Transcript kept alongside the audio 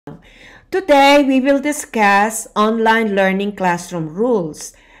Today, we will discuss online learning classroom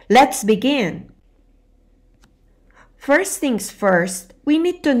rules. Let's begin. First things first, we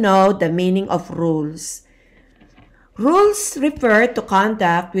need to know the meaning of rules. Rules refer to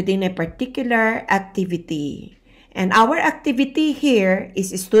conduct within a particular activity. And our activity here is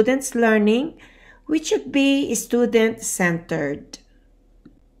students' learning, which should be student-centered.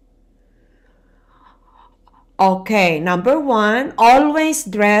 Okay, number 1, always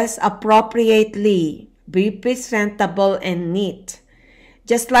dress appropriately. Be presentable and neat.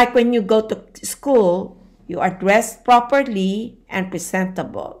 Just like when you go to school, you are dressed properly and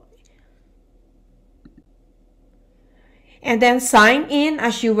presentable. And then sign in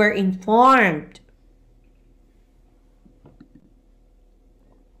as you were informed.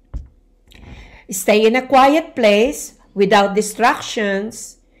 Stay in a quiet place without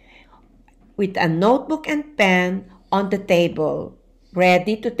distractions, with a notebook and pen on the table,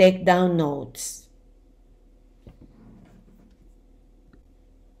 ready to take down notes.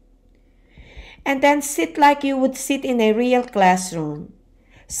 And then sit like you would sit in a real classroom.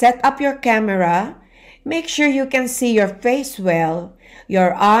 Set up your camera. Make sure you can see your face well.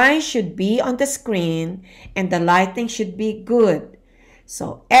 Your eyes should be on the screen and the lighting should be good,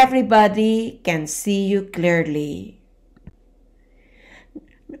 so everybody can see you clearly.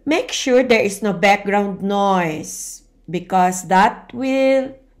 Make sure there is no background noise because that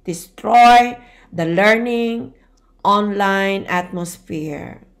will destroy the learning online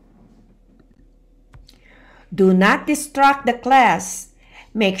atmosphere. Do not distract the class.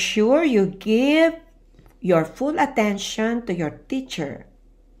 Make sure you give your full attention to your teacher.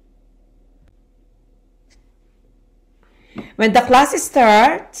 When the class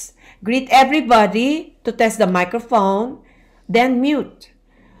starts, greet everybody to test the microphone, then mute.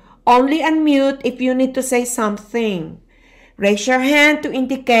 Only unmute if you need to say something. Raise your hand to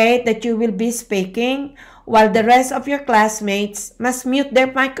indicate that you will be speaking, while the rest of your classmates must mute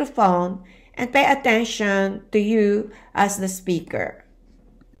their microphone and pay attention to you as the speaker.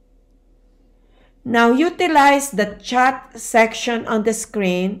 Now utilize the chat section on the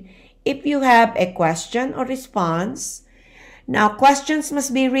screen if you have a question or response. Now, questions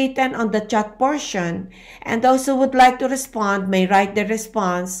must be written on the chat portion, and those who would like to respond may write their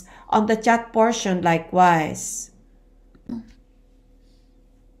response on the chat portion likewise.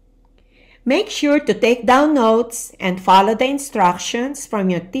 Make sure to take down notes and follow the instructions from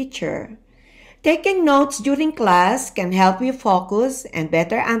your teacher. Taking notes during class can help you focus and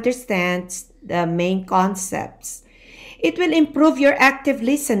better understand the main concepts. It will improve your active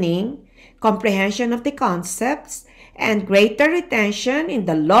listening, comprehension of the concepts, and greater retention in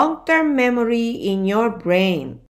the long-term memory in your brain.